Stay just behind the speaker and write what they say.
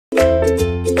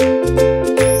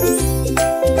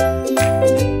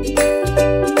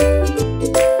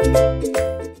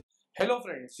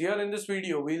this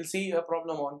video, we'll see a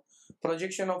problem on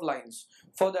projection of lines.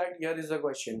 For that, here is the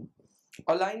question.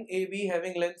 A line AB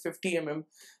having length 50 mm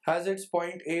has its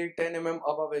point A 10 mm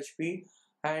above HP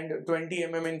and 20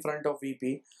 mm in front of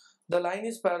VP. The line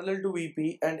is parallel to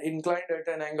VP and inclined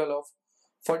at an angle of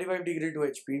 45 degree to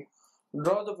HP.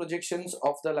 Draw the projections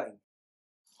of the line.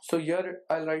 So here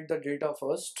I'll write the data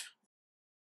first.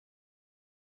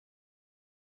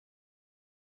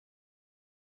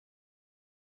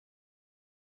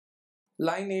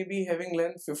 Line AB having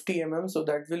length 50 mm, so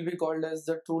that will be called as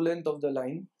the true length of the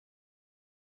line.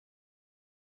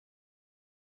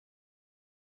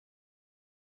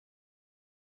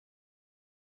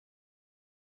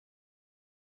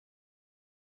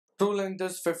 True length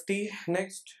is 50.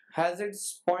 Next, has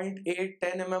its point A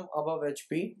 10 mm above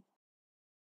HP.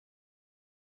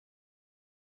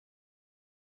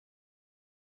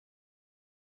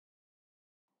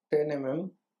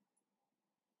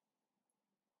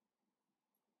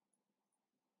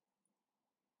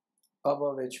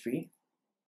 Above HP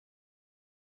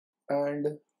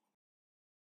and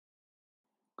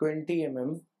 20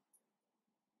 mm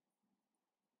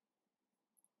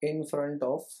in front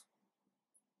of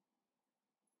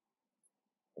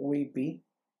VP.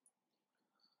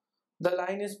 The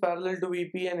line is parallel to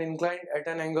VP and inclined at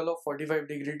an angle of 45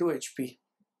 degree to HP.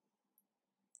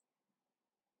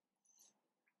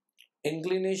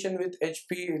 Inclination with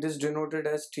HP, it is denoted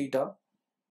as theta.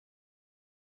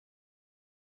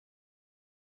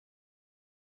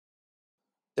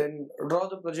 Then draw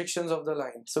the projections of the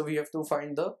line. So we have to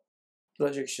find the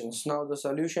projections. Now the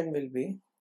solution will be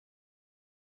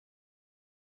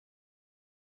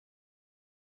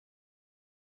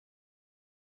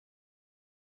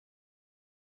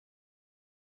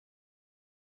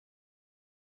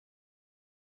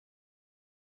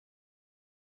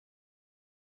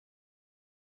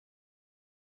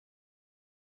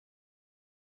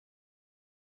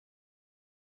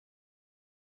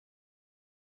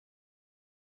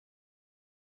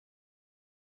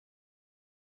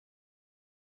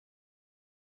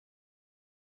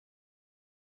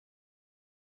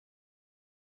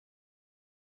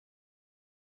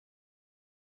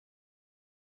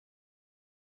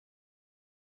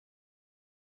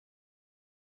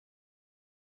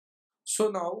so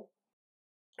now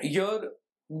here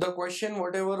the question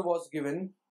whatever was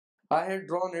given, I had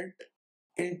drawn it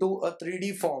into a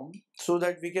 3D form so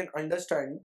that we can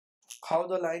understand how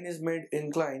the line is made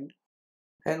inclined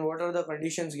and what are the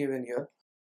conditions given here.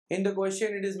 In the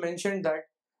question it is mentioned that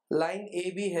line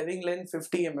AB having length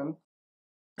 50 mm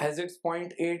has its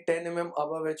point A 10 mm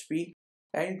above HP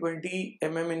and 20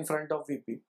 mm in front of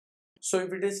VP. So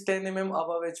if it is 10 mm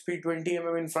above HP, 20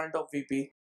 mm in front of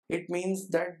VP, it means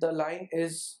that the line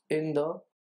is in the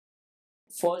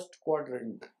first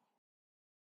quadrant.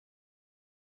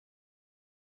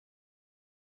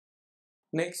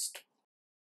 Next,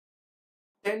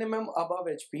 10 mm above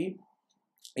HP,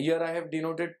 here I have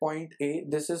denoted point A.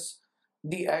 This is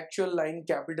the actual line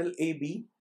capital AB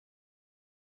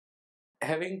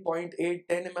having point A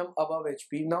 10 mm above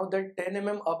HP. Now that 10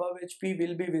 mm above HP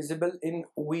will be visible in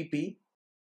VP.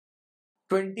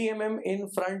 20 mm in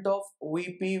front of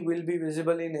VP will be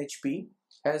visible in HP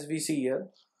as we see here.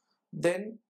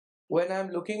 Then when I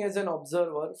am looking as an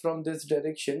observer from this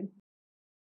direction,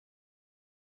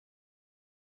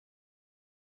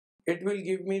 it will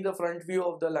give me the front view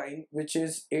of the line which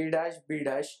is A dash B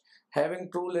dash having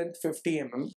true length 50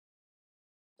 mm,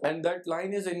 and that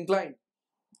line is inclined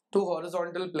to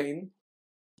horizontal plane,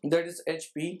 that is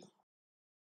HP,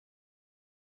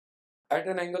 at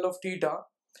an angle of theta,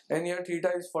 and here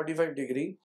theta is 45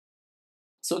 degree.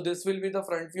 So this will be the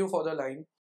front view for the line,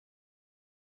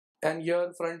 and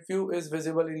here front view is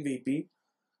visible in VP.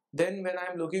 Then when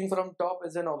I am looking from top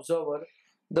as an observer,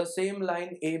 the same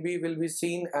line AB will be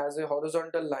seen as a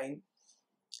horizontal line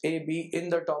AB in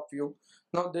the top view.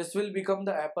 Now this will become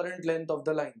the apparent length of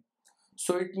the line.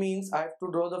 So it means I have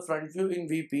to draw the front view in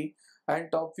VP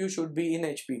and top view should be in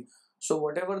HP. So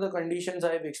whatever the conditions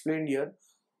I have explained here,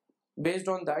 based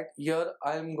on that, here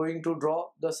I am going to draw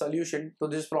the solution to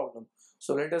this problem.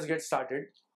 So let us get started.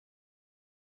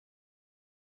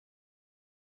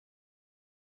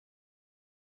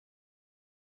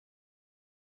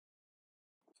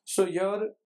 So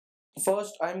here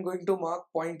first I am going to mark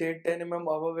point 8 10 mm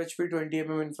above HP, 20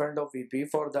 mm in front of VP.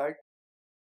 For that,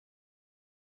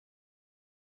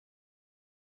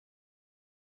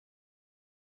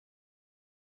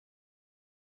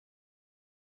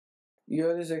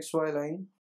 here is XY line,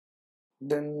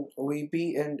 then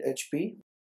VP and HP.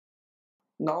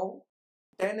 Now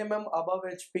 10 mm above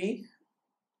HP,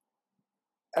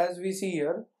 as we see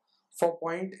here, for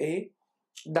point A,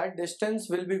 that distance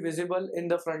will be visible in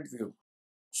the front view.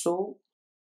 So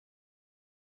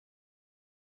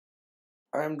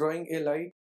I am drawing a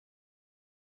light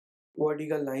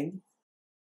vertical line.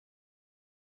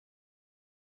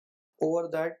 Over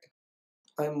that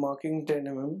I am marking 10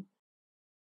 mm.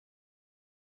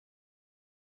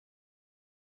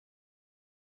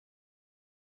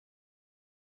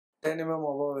 10 mm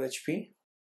above HP.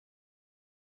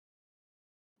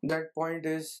 That point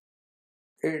is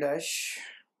A dash.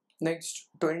 Next,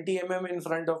 20 mm in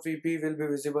front of VP will be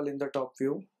visible in the top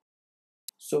view.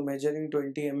 So measuring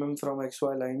 20 mm from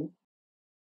XY line.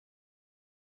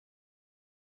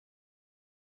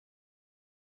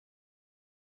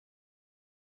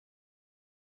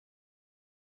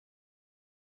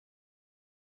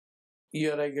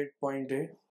 Here I get point A.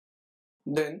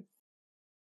 Then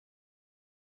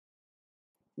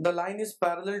the line is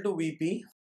parallel to VP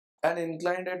and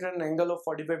inclined at an angle of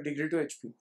 45 degree to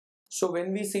HP. So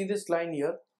when we see this line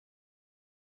here,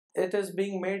 it is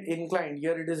being made inclined.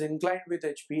 Here it is inclined with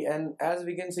HP, and as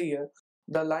we can see here,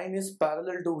 the line is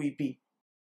parallel to VP.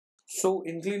 So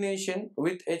inclination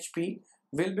with HP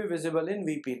will be visible in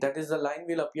VP. That is, the line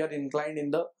will appear inclined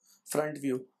in the front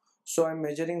view. So I'm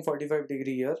measuring 45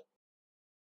 degree here.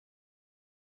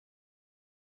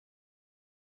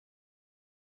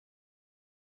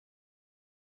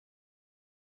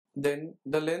 Then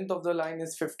the length of the line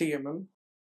is 50 mm.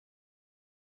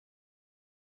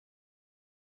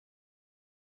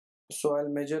 So I'll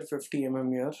measure 50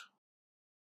 mm here.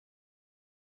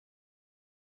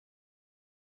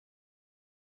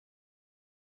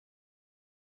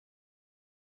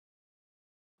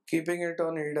 Keeping it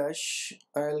on A dash,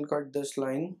 I'll cut this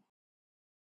line.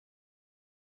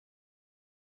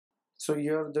 So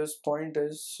here this point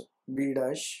is B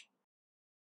dash.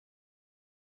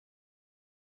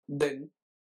 Then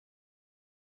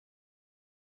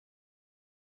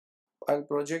I'll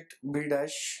project B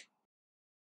dash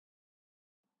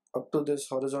up to this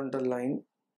horizontal line.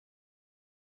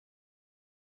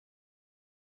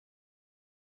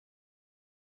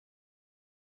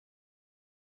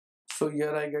 So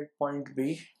here I get point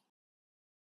B.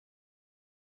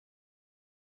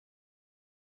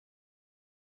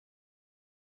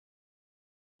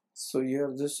 So here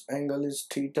this angle is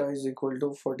theta is equal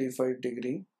to 45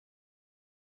 degree.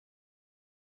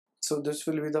 So this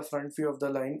will be the front view of the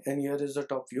line, and here is the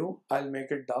top view. I'll make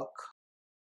it dark.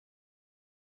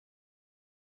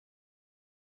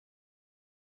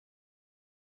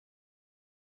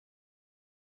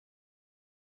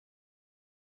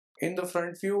 In the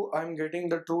front view, I'm getting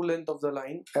the true length of the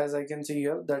line, as I can see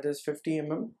here, that is 50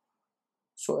 mm.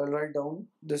 So I'll write down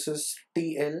this is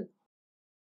TL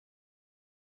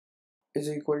is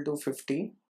equal to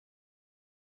 50.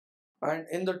 And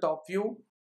in the top view,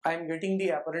 I'm getting the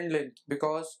apparent length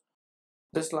because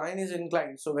this line is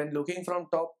inclined. So when looking from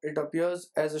top, it appears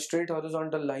as a straight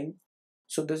horizontal line.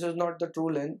 So this is not the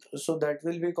true length. So that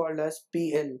will be called as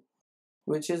PL,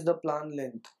 which is the plan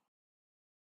length.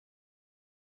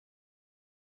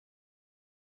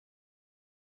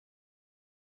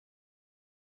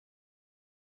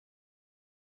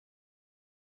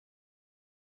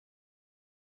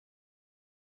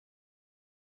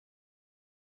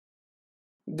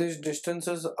 These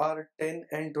distances are 10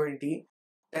 and 20.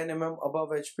 10 mm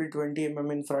above HP, 20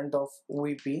 mm in front of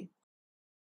VP.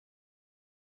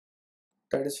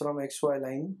 That is from XY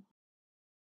line.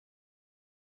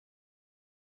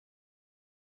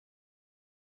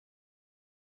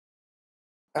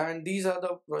 And these are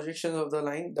the projections of the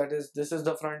line. That is, this is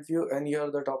the front view and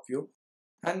here the top view.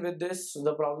 And with this,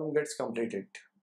 the problem gets completed.